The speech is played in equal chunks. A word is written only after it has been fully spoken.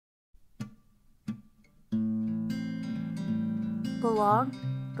belong,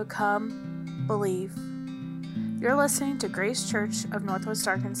 become, believe. You're listening to Grace Church of Northwest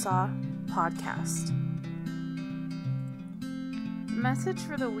Arkansas podcast. The message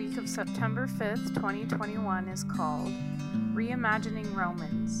for the week of September 5th, 2021 is called Reimagining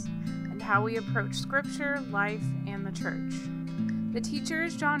Romans and How We Approach Scripture, Life, and the Church. The teacher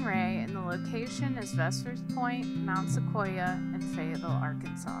is John Ray, and the location is Vespers Point, Mount Sequoia, and Fayetteville,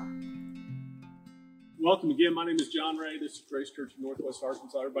 Arkansas. Welcome again. My name is John Ray. This is Grace Church of Northwest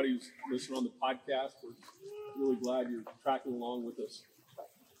Arkansas. Everybody who's listening on the podcast, we're really glad you're tracking along with us.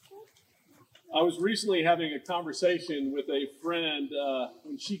 I was recently having a conversation with a friend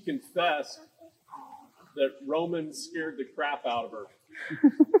when she confessed that Romans scared the crap out of her.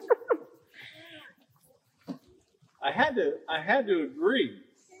 I had to agree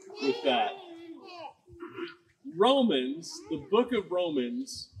with that. Romans, the book of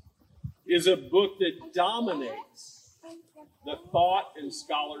Romans, is a book that dominates the thought and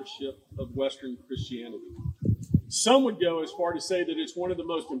scholarship of Western Christianity. Some would go as far to say that it's one of the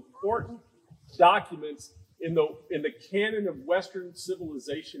most important documents in the canon of Western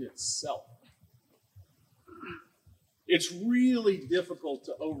civilization itself. It's really difficult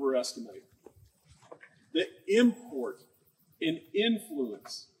to overestimate the import and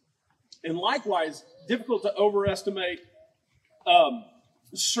influence, and likewise difficult to overestimate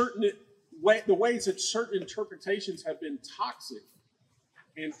the ways that certain interpretations have been toxic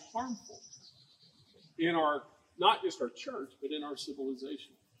and harmful in our, not just our church, but in our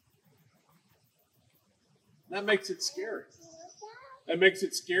civilization. That makes it scary. That makes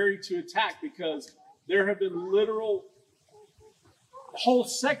it scary to attack, because there have been literal whole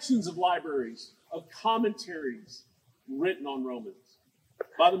sections of libraries of commentaries written on Romans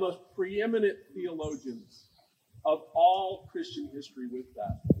by the most preeminent theologians of all Christian history with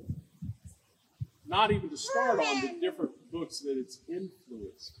that. Not even to start on the different books that it's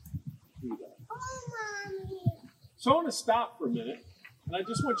influenced through that. So I want to stop for a minute, and I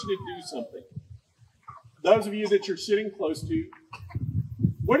just want you to do something. Those of you that you're sitting close to,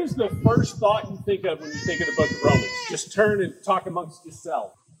 what is the first thought you think of when you think of the book of Romans? Just turn and talk amongst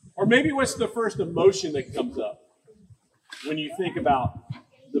yourself. Or maybe what's the first emotion that comes up when you think about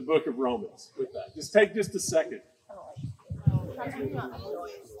the book of Romans with that? Just take just a second.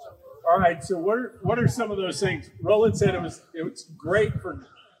 All right, so what are some of those things? Roland said it was great for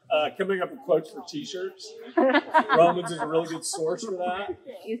coming up with quotes for T-shirts. Romans is a really good source for that.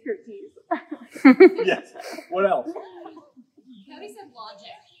 Easter keys. Yes. What else? Cody said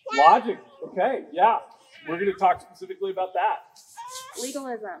logic. Logic. Okay, yeah. We're going to talk specifically about that.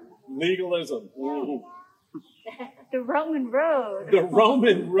 Legalism. Ooh. The Roman road. The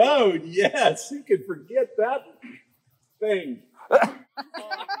Roman road, yes. Who could forget that thing?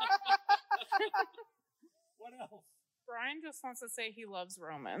 What else? Brian just wants to say he loves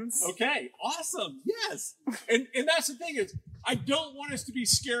Romans. Okay, awesome. Yes. And that's the thing is, I don't want us to be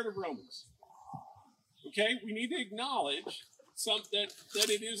scared of Romans. Okay? We need to acknowledge that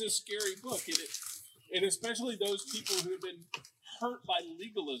it is a scary book. And especially those people who have been hurt by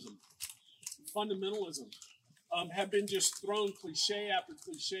legalism, fundamentalism, have been just thrown cliche after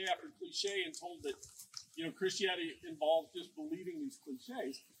cliche after cliche and told that, Christianity involves just believing these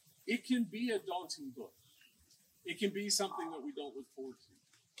cliches. It can be a daunting book. It can be something that we don't look forward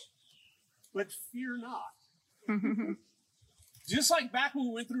to. But fear not. Just like back when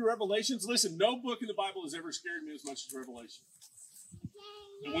we went through Revelations, listen, no book in the Bible has ever scared me as much as Revelation.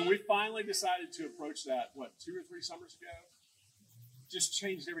 And when we finally decided to approach that, 2 or 3 summers ago, just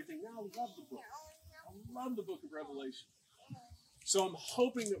changed everything. Now I love the book. I love the book of Revelation. So I'm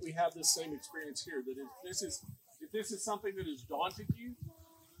hoping that we have this same experience here, that if this is something that has daunted you,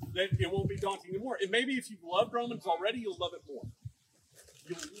 that it won't be daunting anymore. And maybe if you've loved Romans already, you'll love it more.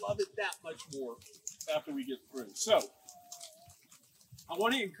 You'll love it that much more after we get through. So I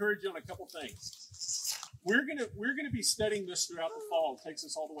want to encourage you on a couple things. We're gonna be studying this throughout the fall. It takes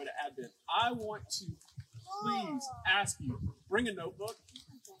us all the way to Advent. I want to please ask you, bring a notebook.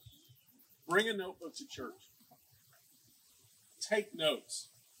 Bring a notebook to church. Take notes.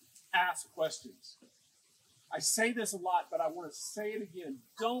 Ask questions. I say this a lot, but I want to say it again.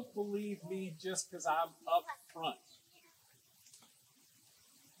 Don't believe me just because I'm up front.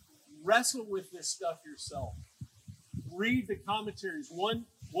 Wrestle with this stuff yourself. Read the commentaries. One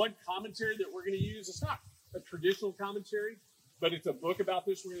commentary that we're going to use, it's not a traditional commentary, but it's a book about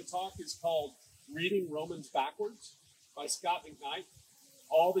this we're going to talk. It's called Reading Romans Backwards by Scott McKnight.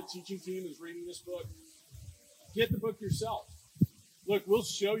 All the teaching team is reading this book. Get the book yourself. Look, we'll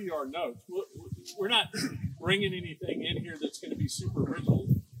show you our notes. We're not bringing anything in here that's going to be super original.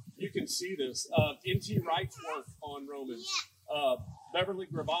 You can see this. N.T. Wright's work on Romans, Beverly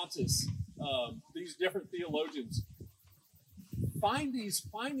Grabantis, these different theologians. Find these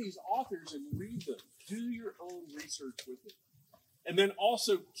authors and read them. Do your own research with it. And then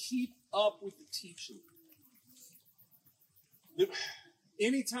also keep up with the teaching.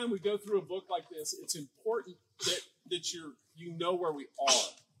 Anytime we go through a book like this, it's important that you know where we are,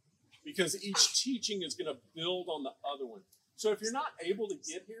 because each teaching is going to build on the other one. So if you're not able to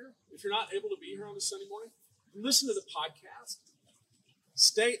get here, if you're not able to be here on a Sunday morning, listen to the podcast.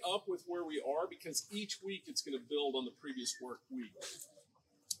 Stay up with where we are, because each week it's going to build on the previous week.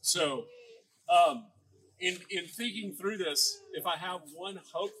 So in thinking through this, if I have one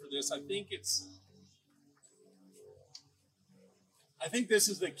hope for this, I think this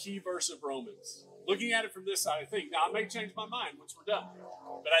is the key verse of Romans. Looking at it from this side, I think, now I may change my mind once we're done,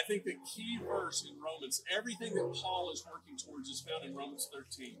 but I think the key verse in Romans, everything that Paul is working towards, is found in Romans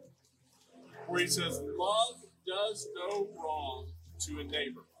 13, where he says, love does no wrong to a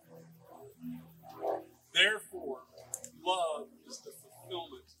neighbor. Therefore, love is the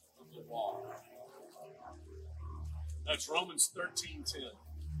fulfillment of the law. That's Romans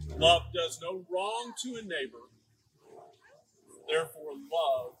 13:10. Love does no wrong to a neighbor. Therefore,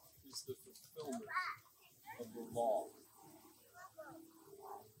 love is the fulfillment of the law.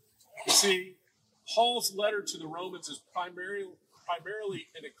 You see, Paul's letter to the Romans is primarily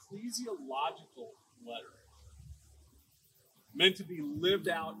an ecclesiological letter, meant to be lived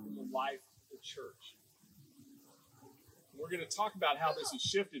out in the life of the church. We're going to talk about how this has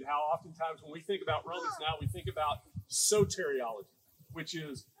shifted, how oftentimes when we think about Romans now, we think about soteriology, which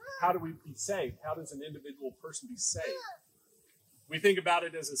is, how do we be saved? How does an individual person be saved? We think about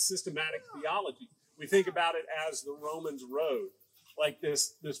it as a systematic theology. We think about it as the Romans road, like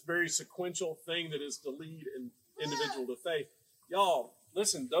this very sequential thing that is to lead an individual to faith. Y'all,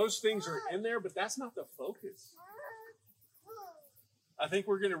 listen, those things are in there, but that's not the focus. I think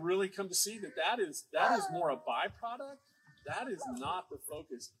we're going to really come to see that is more a byproduct. That is not the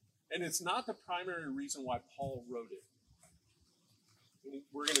focus. And it's not the primary reason why Paul wrote it. And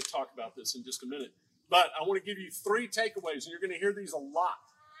we're going to talk about this in just a minute. But I want to give you 3 takeaways, and you're going to hear these a lot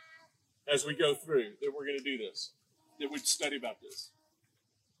as we go through, that we're going to do this, that we study about this.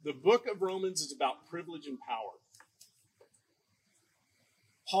 The book of Romans is about privilege and power.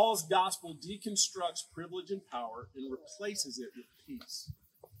 Paul's gospel deconstructs privilege and power and replaces it with peace.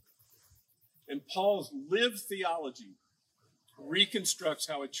 And Paul's lived theology reconstructs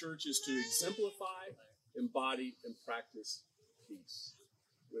how a church is to exemplify, embody, and practice peace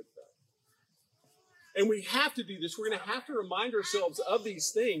with them. And we have to do this. We're going to have to remind ourselves of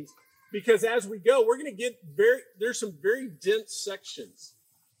these things, because as we go, we're going to get there's some very dense sections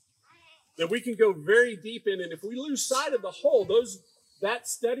that we can go very deep in. And if we lose sight of the whole, that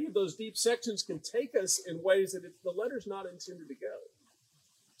study of those deep sections can take us in ways that the letter's not intended to go.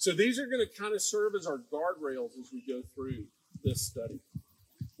 So these are going to kind of serve as our guardrails as we go through this study.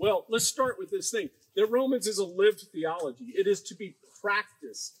 Well, let's start with this thing, that Romans is a lived theology. It is to be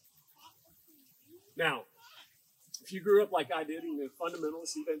practiced. Now, if you grew up like I did in the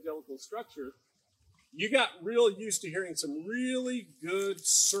fundamentalist evangelical structure, you got real used to hearing some really good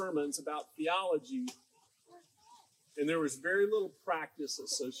sermons about theology, and there was very little practice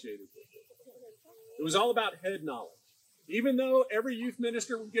associated with it. It was all about head knowledge. Even though every youth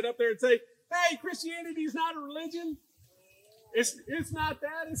minister would get up there and say, hey, Christianity is not a religion. It's not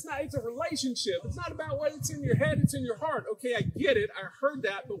that. It's a relationship. It's not about what's in your head, it's in your heart. Okay, I get it. I heard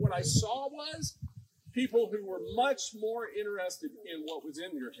that. But what I saw was people who were much more interested in what was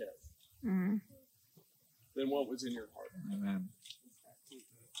in your head than what was in your heart. Amen.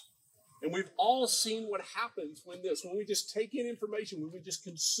 And we've all seen what happens when we just take in information, when we just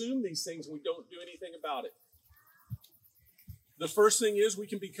consume these things and we don't do anything about it. The first thing is we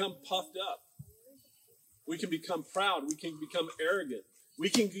can become puffed up. We can become proud. We can become arrogant. We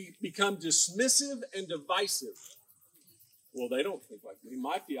can become dismissive and divisive. Well, they don't think like me.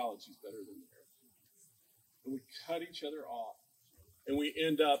 My theology is better than theirs. And we cut each other off. And we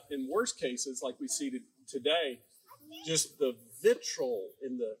end up, in worst cases, like we see today, just the vitriol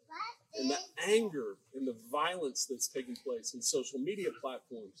and the anger and the violence that's taking place in social media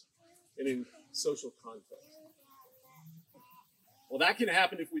platforms and in social context. Well, that can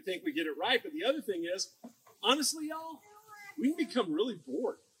happen if we think we get it right. But the other thing is, honestly, y'all, we can become really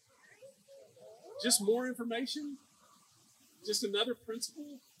bored. Just more information, just another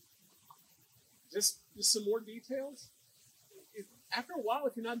principle, just some more details. After a while,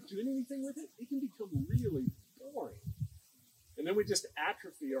 if you're not doing anything with it, it can become really boring. And then we just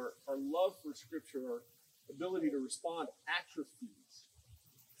atrophy. Our love for Scripture, our ability to respond atrophies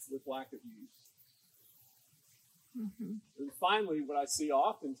with lack of use. Mm-hmm. And finally, what I see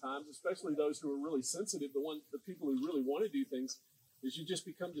oftentimes, especially those who are really sensitive, the people who really want to do things, is you just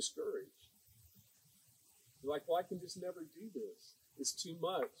become discouraged. You're like, well, I can just never do this. It's too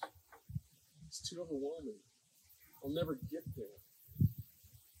much. It's too overwhelming. I'll never get there.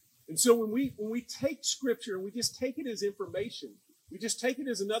 And so when we take Scripture and we just take it as information, we just take it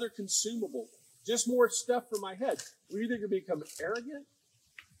as another consumable, just more stuff for my head, we're either going to become arrogant,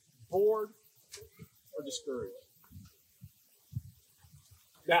 bored, or discouraged.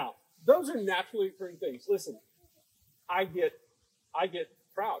 Now, those are naturally occurring things. Listen, I get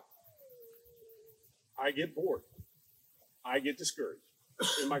proud. I get bored. I get discouraged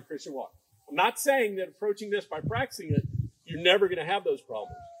in my Christian walk. I'm not saying that approaching this by practicing it, you're never going to have those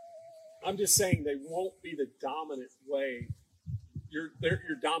problems. I'm just saying they won't be the dominant way, your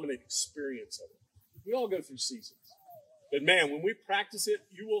dominant experience of it. We all go through seasons. But man, when we practice it,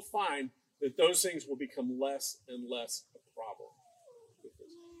 you will find that those things will become less and less a problem.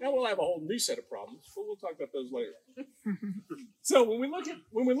 Now we'll have a whole new set of problems, but we'll talk about those later. So when we look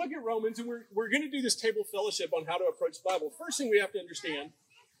at Romans, and we're going to do this table fellowship on how to approach the Bible, first thing we have to understand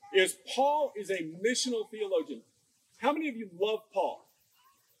is Paul is a missional theologian. How many of you love Paul?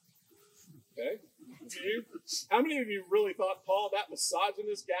 Okay. You? How many of you really thought, Paul, that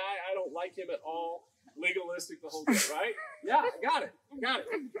misogynist guy, I don't like him at all, legalistic the whole thing, right? Yeah, I got it.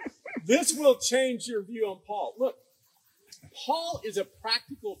 This will change your view on Paul. Look, Paul is a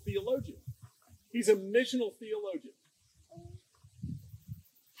practical theologian. He's a missional theologian.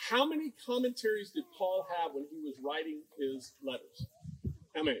 How many commentaries did Paul have when he was writing his letters?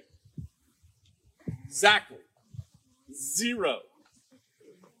 How many? Exactly. 0.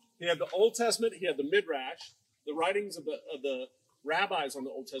 He had the Old Testament, he had the Midrash, the writings of the rabbis on the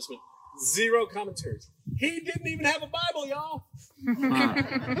Old Testament. 0 commentaries. He didn't even have a Bible, y'all.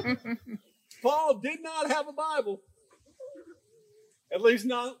 Paul did not have a Bible. At least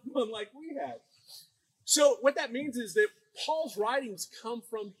not one like we had. So what that means is that Paul's writings come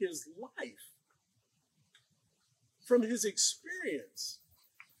from his life, from his experience.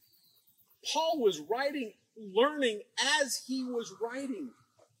 Paul was writing, learning as he was writing.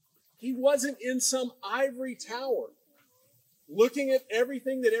 He wasn't in some ivory tower looking at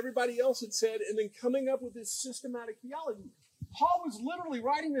everything that everybody else had said and then coming up with this systematic theology. Paul was literally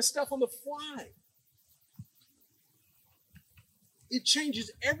writing this stuff on the fly. It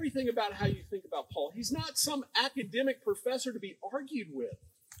changes everything about how you think about Paul. He's not some academic professor to be argued with.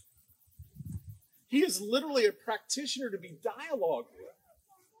 He is literally a practitioner to be dialogued with,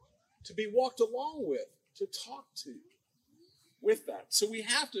 to be walked along with, to talk to with that. So we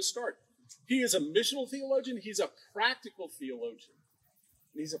have to start. He is a missional theologian. He's a practical theologian.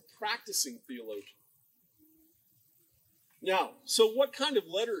 And he's a practicing theologian. Now, so what kind of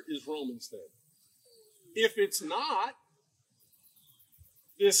letter is Romans then? If it's not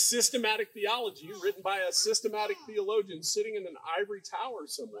this systematic theology written by a systematic theologian sitting in an ivory tower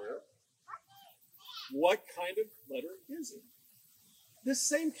somewhere, what kind of letter is it? The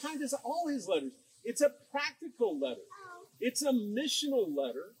same kind as all his letters. It's a practical letter. It's a missional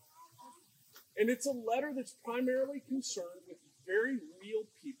letter. And it's a letter that's primarily concerned with very real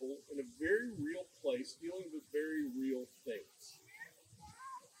people in a very real place dealing with very real things.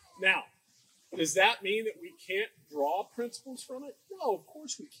 Now, does that mean that we can't draw principles from it? No, of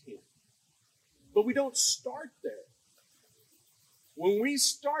course we can. But we don't start there. When we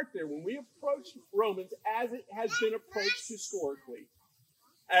start there, when we approach Romans as it has been approached historically,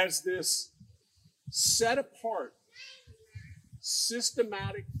 as this set apart,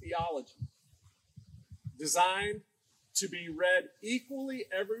 systematic theology designed to be read equally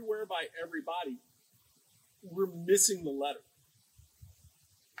everywhere by everybody, we're missing the letter.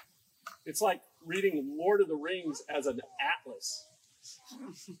 It's like reading Lord of the Rings as an atlas.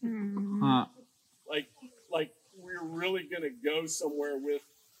 Like we're really going to go somewhere with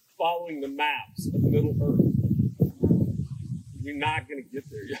following the maps of Middle Earth. You're not going to get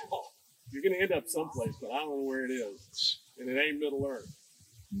there, y'all. You're going to end up someplace, but I don't know where it is. And it ain't Middle Earth.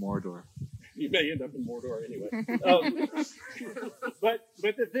 Mordor. You may end up in Mordor anyway. But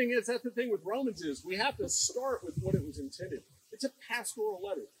the thing is, that's the thing with Romans is we have to start with what it was intended. It's a pastoral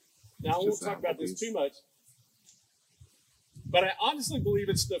letter. Now, I won't talk about this too much, but I honestly believe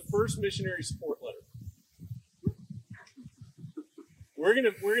it's the first missionary support letter. We're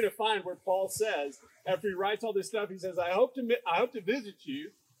gonna find where Paul says, after he writes all this stuff, he says, I hope to visit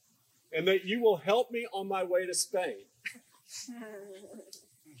you, and that you will help me on my way to Spain.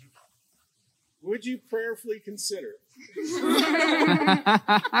 Would you prayerfully consider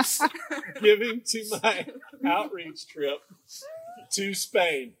giving to my outreach trip to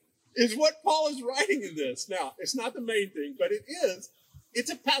Spain? is what Paul is writing in this. Now, it's not the main thing, but it is.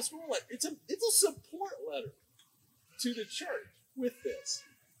 It's a pastoral letter. It's a support letter to the church with this.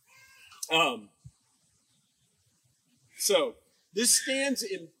 So this stands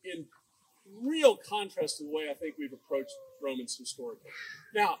in real contrast to the way I think we've approached Romans historically.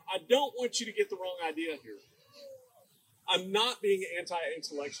 Now, I don't want you to get the wrong idea here. I'm not being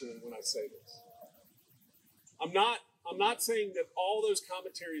anti-intellectual when I say this. I'm not saying that all those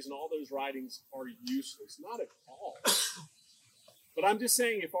commentaries and all those writings are useless. Not at all. But I'm just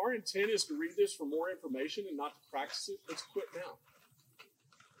saying if our intent is to read this for more information and not to practice it, let's quit now.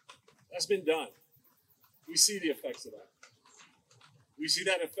 That's been done. We see the effects of that. We see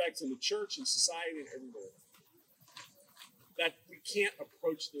that effects in the church and society and everywhere. That we can't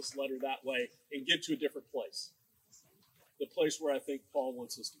approach this letter that way and get to a different place. The place where I think Paul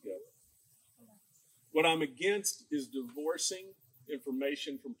wants us to go. What I'm against is divorcing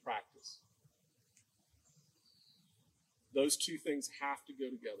information from practice. Those two things have to go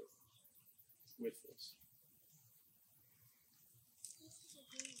together with this.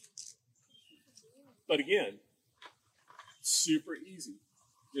 But again, super easy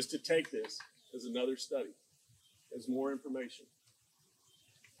just to take this as another study, as more information.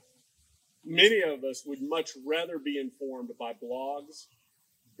 Many of us would much rather be informed by blogs,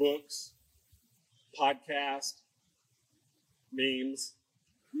 books, podcasts, memes,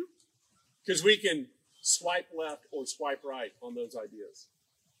 because we can swipe left or swipe right on those ideas.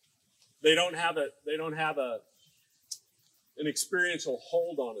 They don't have an experiential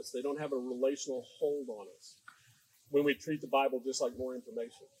hold on us. They don't have a relational hold on us when we treat the Bible just like more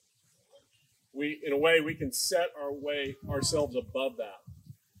information. In a way, we can set ourselves above that.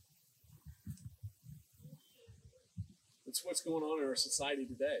 It's what's going on in our society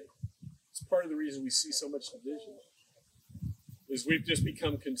today. It's part of the reason we see so much division. Is we've just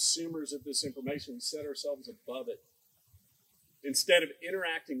become consumers of this information. We set ourselves above it. Instead of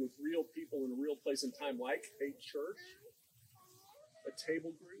interacting with real people in a real place and time, like a church, a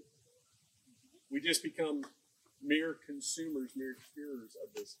table group, we just become mere consumers, mere hearers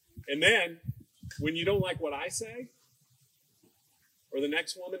of this. And then, when you don't like what I say, or the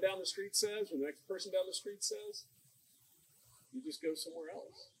next woman down the street says, or the next person down the street says, you just go somewhere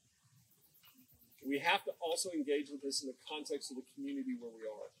else. We have to also engage with this in the context of the community where we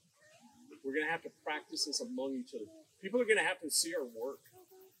are. We're going to have to practice this among each other. People are going to have to see our work.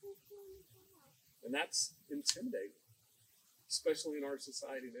 And that's intimidating, especially in our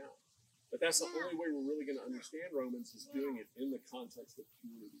society now. But that's the only way we're really going to understand Romans is doing it in the context of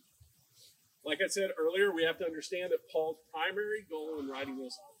community. Like I said earlier, we have to understand that Paul's primary goal in writing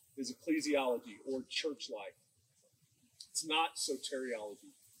this is ecclesiology or church life. It's not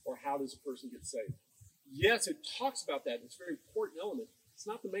soteriology, or how does a person get saved. Yes, it talks about that. It's a very important element. It's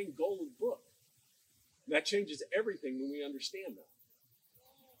not the main goal of the book. And that changes everything when we understand that.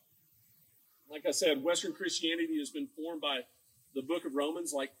 Like I said, Western Christianity has been formed by the book of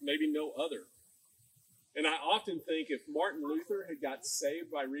Romans like maybe no other. And I often think if Martin Luther had got saved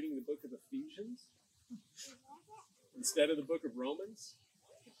by reading the book of Ephesians instead of the book of Romans,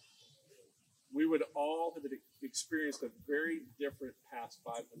 we would all have experienced a very different past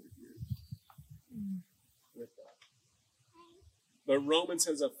 500 years with that. But Romans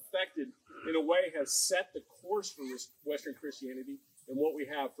has affected, in a way, has set the course for Western Christianity and what we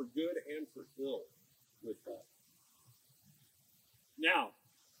have for good and for ill with that. Now,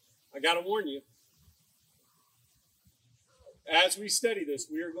 I got to warn you, as we study this,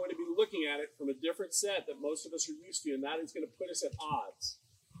 we are going to be looking at it from a different set that most of us are used to, and that is going to put us at odds.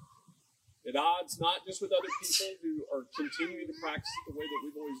 At odds not just with other people who are continuing to practice the way that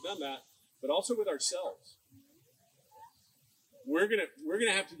we've always done that, but also with ourselves. We're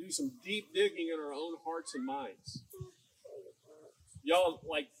gonna have to do some deep digging in our own hearts and minds. Y'all,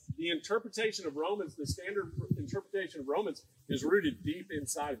 like the interpretation of Romans, the standard interpretation of Romans is rooted deep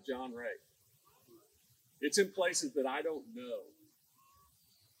inside of John Ray. It's in places that I don't know.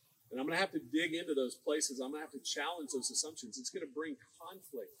 And I'm going to have to dig into those places. I'm going to have to challenge those assumptions. It's going to bring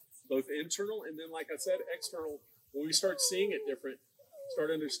conflict, both internal and then, like I said, external. When we start seeing it different,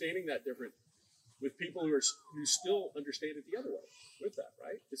 start understanding that different with people who still understand it the other way with that,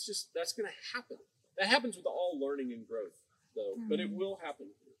 right? It's just, that's going to happen. That happens with all learning and growth, though, but it will happen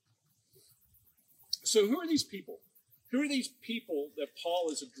here. So who are these people? Who are these people that Paul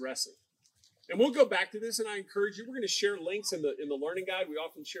is addressing? And we'll go back to this, and I encourage you, we're going to share links in the learning guide. We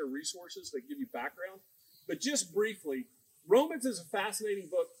often share resources that give you background. But just briefly, Romans is a fascinating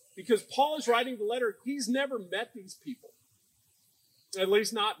book because Paul is writing the letter. He's never met these people, at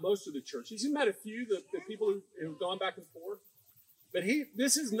least not most of the church. He's met a few, the people who've gone back and forth. But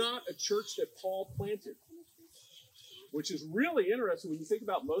this is not a church that Paul planted, which is really interesting when you think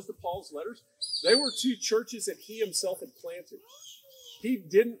about most of Paul's letters. They were two churches that he himself had planted. He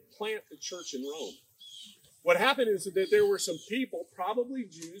didn't plant the church in Rome. What happened is that there were some people, probably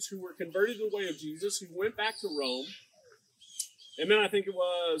Jews, who were converted to the way of Jesus, who went back to Rome. And then I think it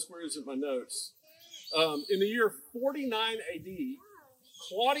was, where is it, my notes? In the year 49 AD,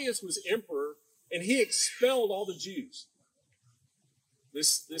 Claudius was emperor, and he expelled all the Jews.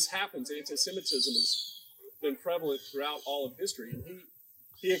 This happens. Anti-Semitism has been prevalent throughout all of history. And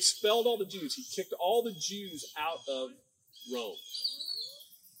he expelled all the Jews. He kicked all the Jews out of Rome.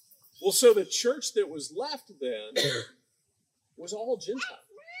 Well, so the church that was left then was all Gentile.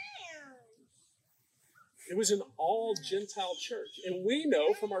 It was an all Gentile church. And we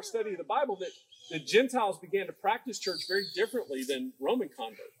know from our study of the Bible that the Gentiles began to practice church very differently than Roman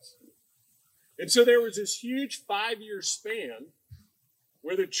converts. And so there was this huge 5-year span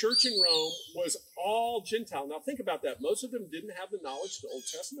where the church in Rome was all Gentile. Now think about that. Most of them didn't have the knowledge of the Old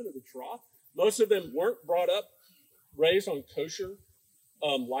Testament or the Torah. Most of them weren't raised on kosher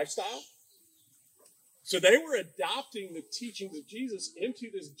lifestyle. So they were adopting the teachings of Jesus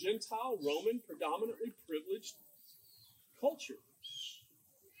into this Gentile, Roman, predominantly privileged culture.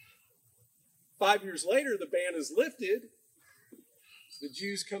 5 years later, the ban is lifted. The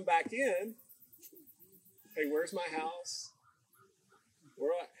Jews come back in. Hey, where's my house?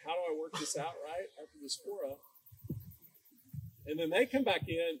 How do I work this out, right? After the Diaspora. And then they come back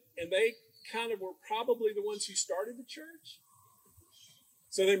in, and they kind of were probably the ones who started the church.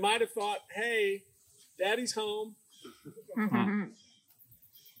 So they might have thought, hey, Daddy's home.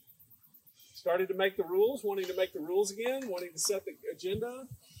 Started to make the rules, wanting to make the rules again, wanting to set the agenda,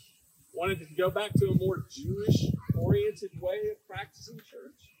 wanted to go back to a more Jewish-oriented way of practicing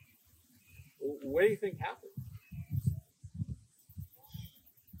church. What do you think happened?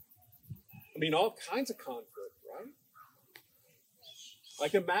 I mean, all kinds of conflict, right?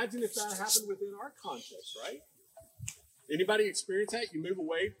 Like, imagine if that happened within our context, right? Anybody experience that? You move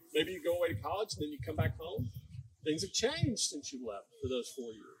away, maybe you go away to college, and then you come back home. Things have changed since you left for those 4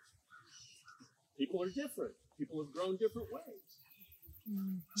 years. People are different. People have grown different ways.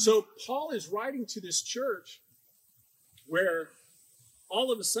 Mm-hmm. So Paul is writing to this church where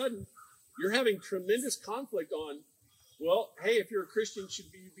all of a sudden you're having tremendous conflict on, well, hey, if you're a Christian, should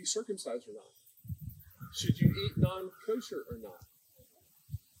you be circumcised or not? Should you eat non-kosher or not?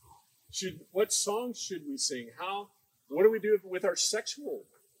 What songs should we sing? What do we do with our sexual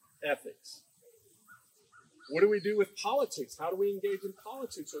ethics? What do we do with politics? How do we engage in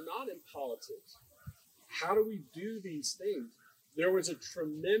politics or not in politics? How do we do these things? There was a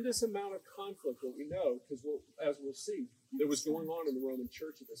tremendous amount of conflict that we know, because as we'll see, that was going on in the Roman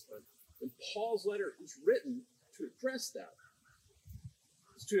church at this time. And Paul's letter is written to address that.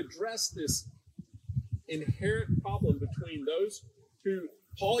 It's to address this inherent problem between those who,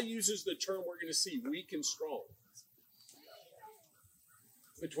 Paul uses the term we're going to see, weak and strong,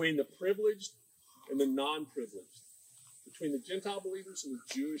 between the privileged and the non-privileged, between the Gentile believers and the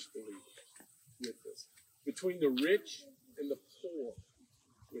Jewish believers with this, between the rich and the poor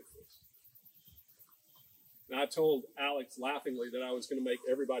with this. Now, I told Alex laughingly that I was going to make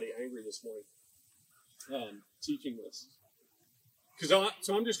everybody angry this morning teaching this. So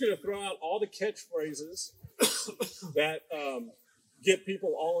I'm just going to throw out all the catchphrases that get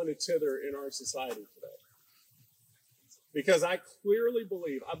people all in a tither in our society today. Because I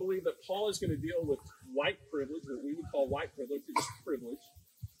believe that Paul is going to deal with white privilege, what we would call white privilege, it's privilege.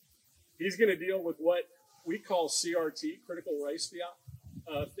 He's going to deal with what we call CRT, critical race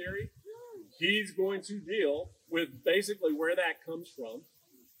theory. He's going to deal with basically where that comes from,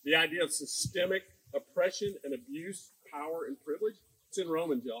 the idea of systemic oppression and abuse, power and privilege. It's in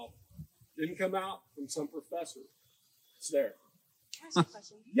Romans, y'all. Didn't come out from some professor. It's there. Can I ask you a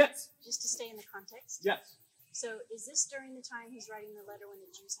question? Yes. Just to stay in the context? Yes. So is this during the time he's writing the letter when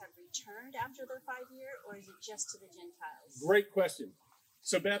the Jews have returned after their 5 year, or is it just to the Gentiles? Great question.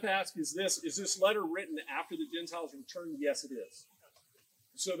 So Beth asked, is this letter written after the Gentiles returned? Yes, it is.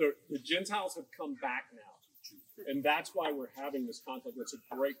 So the Gentiles have come back now. And that's why we're having this conflict. That's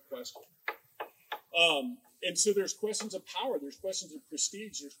a great question. And so there's questions of power. There's questions of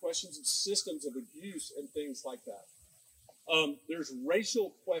prestige. There's questions of systems of abuse and things like that. There's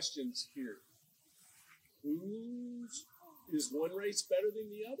racial questions here. Is one race better than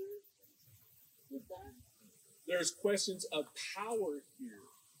the other? With that? There's questions of power here.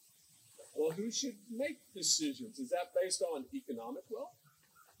 Well, who should make decisions? Is that based on economic wealth?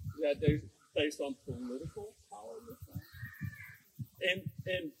 Is that based on political power?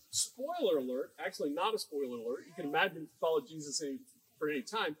 And spoiler alert, actually not a spoiler alert, you can imagine if you followed Jesus for any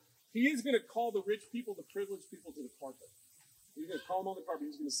time, he is going to call the rich people, the privileged people to the carpet. He's going to call them on the carpet.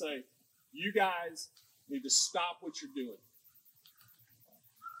 He's going to say, you guys need to stop what you're doing.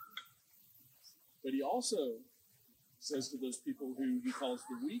 But he also says to those people who he calls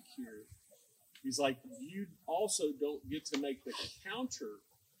the weak here, he's like, you also don't get to make the counter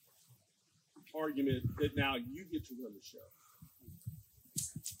argument that now you get to run the show.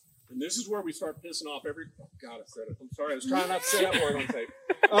 And this is where we start pissing off God, I said it. I'm sorry. I was trying not to say that word on tape.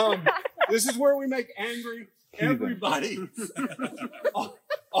 This is where we make angry everybody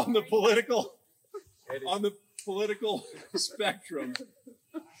on the political spectrum.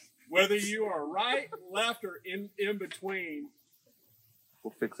 Whether you are right, left, or in between,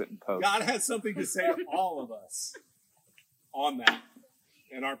 we'll fix it in post. God has something to say to all of us on that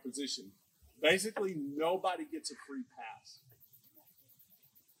and our position. Basically, nobody gets a free pass.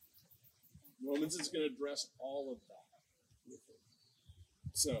 Romans is going to address all of that.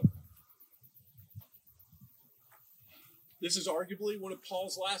 So, this is arguably one of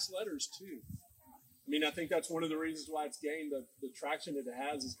Paul's last letters, too. I mean, I think that's one of the reasons why it's gained the traction that it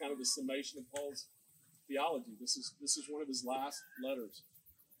has is kind of the summation of Paul's theology. This is one of his last letters.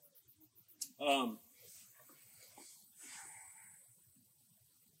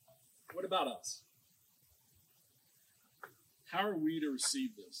 What about us? How are we to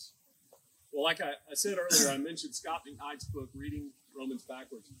receive this? Well, like I said earlier, I mentioned Scott McKnight's book, Reading Romans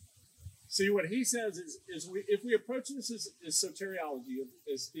Backwards. See, what he says is if we approach this as soteriology,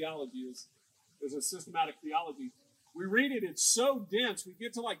 as theology, as a systematic theology, we read it, it's so dense, we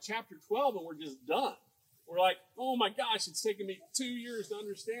get to like chapter 12 and we're just done. We're like, oh my gosh, it's taken me 2 years to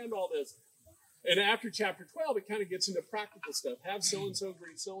understand all this. And after chapter 12, it kind of gets into practical stuff. Have so-and-so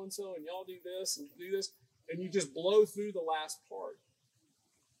greet so-and-so, and y'all do this and do this. And you just blow through the last part.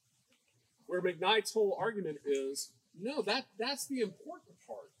 Where McKnight's whole argument is, no, that's the important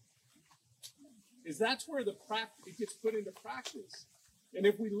part. Is that's where it gets put into practice. And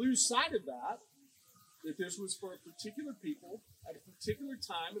if we lose sight of that this was for a particular people, at a particular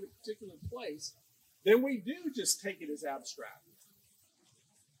time, in a particular place, then we do just take it as abstract.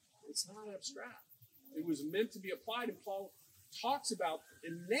 It's not abstract. It was meant to be applied, and Paul talks about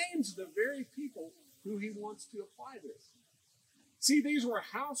and names the very people who he wants to apply this. See, these were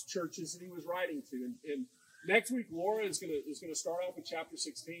house churches that he was writing to, and next week Laura is going to start off with chapter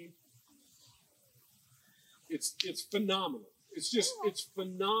 16. It's phenomenal. It's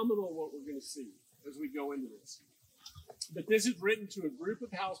phenomenal what we're going to see as we go into this. But this is written to a group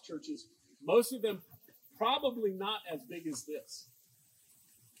of house churches, most of them probably not as big as this.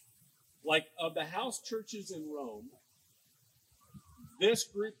 Like, of the house churches in Rome, this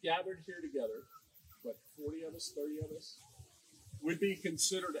group gathered here together, 40 of us, 30 of us, would be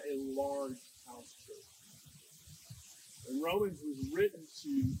considered a large house church. And Romans was written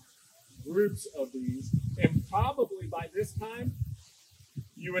to groups of these, and probably by this time,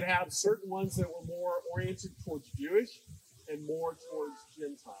 you would have certain ones that were more oriented towards Jewish and more towards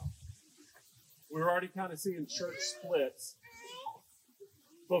Gentile. We were already kind of seeing church splits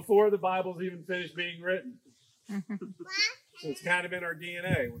before the Bible's even finished being written. So it's kind of in our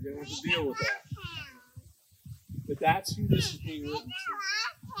DNA. We're going to have to deal with that. But that's who this is being written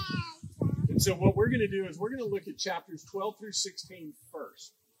to. And so what we're going to do is we're going to look at chapters 12 through 16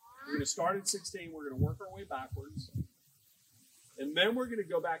 first. We're going to start at 16. We're going to work our way backwards. And then we're going to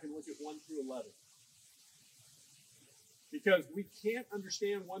go back and look at 1 through 11. Because we can't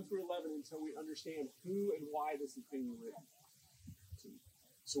understand 1 through 11 until we understand who and why this is being written.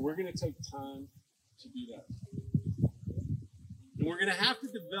 So we're going to take time to do that. And we're going to have to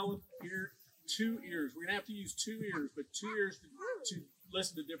develop 2 ears. We're going to have to use 2 ears, but 2 ears to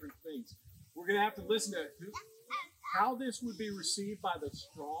listen to different things. We're going to have to listen to how this would be received by the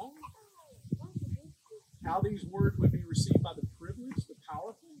strong, how these words would be received by the privileged, the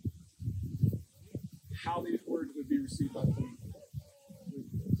powerful, how these words would be received by the weak.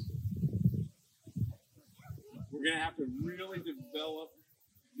 We're going to have to really develop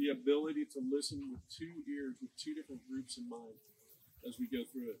the ability to listen with 2 ears, with 2 different groups in mind as we go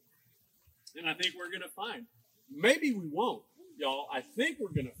through it. And I think we're going to find, maybe we won't, y'all, I think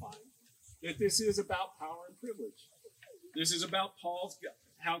we're going to find that this is about power and privilege. This is about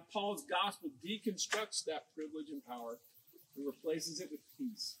how Paul's gospel deconstructs that privilege and power and replaces it with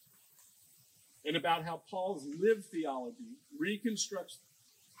peace. And about how Paul's lived theology reconstructs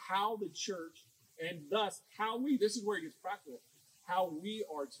how the church, and thus how we, this is where it gets practical, how we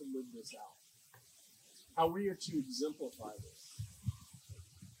are to live this out. How we are to exemplify this.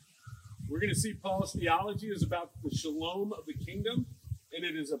 We're going to see Paul's theology is about the shalom of the kingdom, and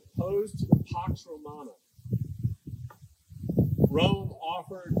it is opposed to the Pax Romana. Rome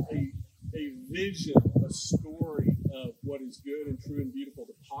offered a vision, a story of what is good and true and beautiful,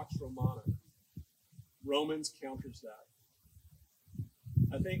 the Pax Romana. Romans counters that.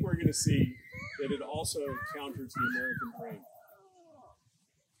 I think we're going to see that it also counters the American dream.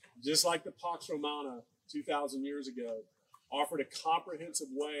 Just like the Pax Romana 2,000 years ago offered a comprehensive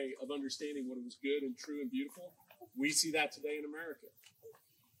way of understanding what was good and true and beautiful, we see that today in America.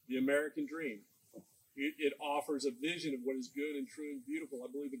 The American dream. It offers a vision of what is good and true and beautiful. I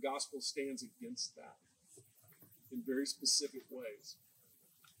believe the gospel stands against that in very specific ways.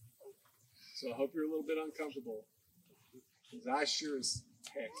 So I hope you're a little bit uncomfortable, because I sure as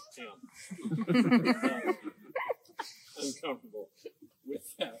heck am uncomfortable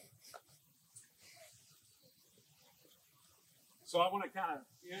with that. So I want to kind of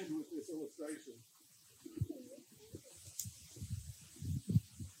end with this illustration.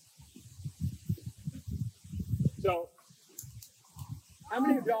 So, how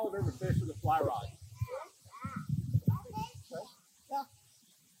many of y'all have ever fished with a fly rod? Okay. Yeah.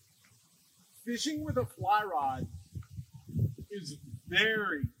 Fishing with a fly rod is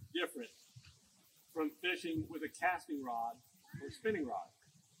very different from fishing with a casting rod or spinning rod,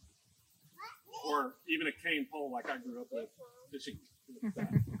 or even a cane pole like I grew up with fishing with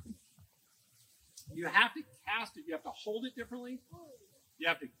that. You have to cast it. You have to hold it differently. You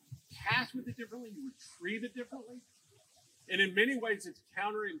have to cast with it differently. You retrieve it differently. And in many ways, it's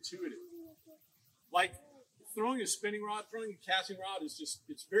counterintuitive. Like throwing a spinning rod, throwing a casting rod is just,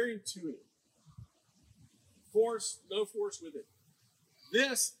 it's very intuitive. Force, no force with it.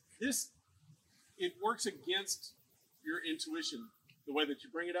 This, it works against your intuition. The way that you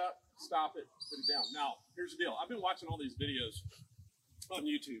bring it up, stop it, put it down. Now, here's the deal. I've been watching all these videos on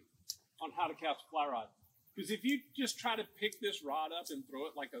YouTube on how to cast a fly rod. Because if you just try to pick this rod up and throw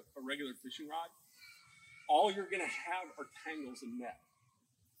it like a regular fishing rod, all you're going to have are tangles and net,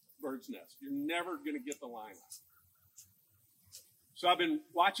 bird's nest. You're never going to get the line out. So I've been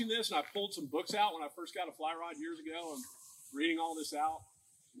watching this, and I pulled some books out when I first got a fly rod years ago. I'm reading all this out,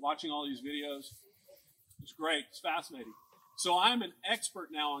 watching all these videos. It's great. It's fascinating. So I'm an expert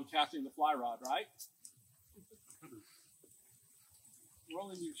now on casting the fly rod, right?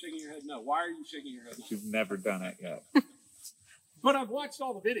 Roland, you're shaking your head no. Why are you shaking your head no? You've never done it yet. But I've watched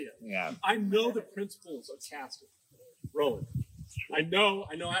all the videos. Yeah. I know the principles of casting. Roland. I know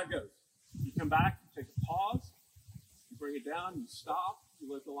how it goes. You come back, you take a pause, you bring it down, you stop,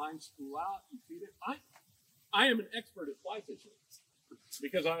 you let the line spool out, you feed it. I am an expert at fly fishing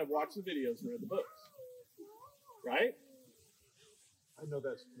because I have watched the videos and read the books. Right? I know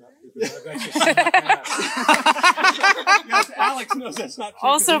that's not true. That's just Yes, Alex knows that's not true.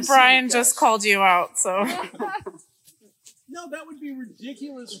 Also, Brian just called you out, so. No, that would be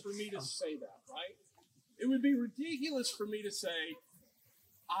ridiculous for me to say that, right? It would be ridiculous for me to say,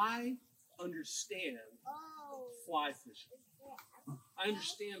 I understand fly fishing. I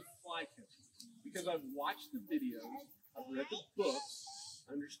understand fly catching because I've watched the videos, I've read the books,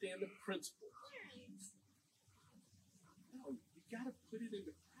 I understand the principles. No, you got to put it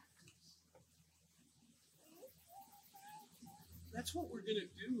into practice. That's what we're going to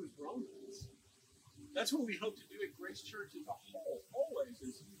do with Romans. That's what we hope to do at Grace Church as a whole, always.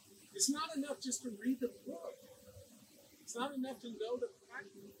 It's not enough just to read the book. It's not enough to know the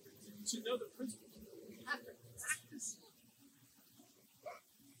practice, to know the principles. We have to practice.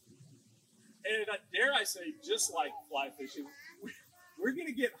 And dare I say, just like fly fishing, we're going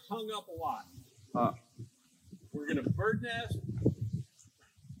to get hung up a lot. We're going to bird nest. We're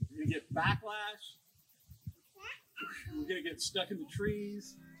going to get backlash. We're going to get stuck in the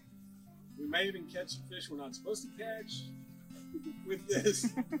trees. We may even catch some fish we're not supposed to catch with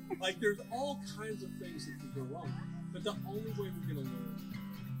this. Like, there's all kinds of things that can go wrong. But the only way we're going to learn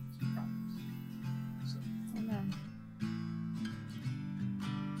is to practice. So. Amen.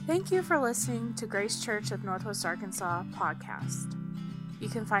 Thank you for listening to Grace Church of Northwest Arkansas podcast. You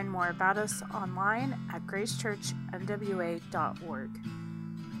can find more about us online at gracechurchmwa.org.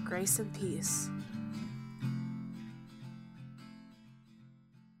 Grace and peace.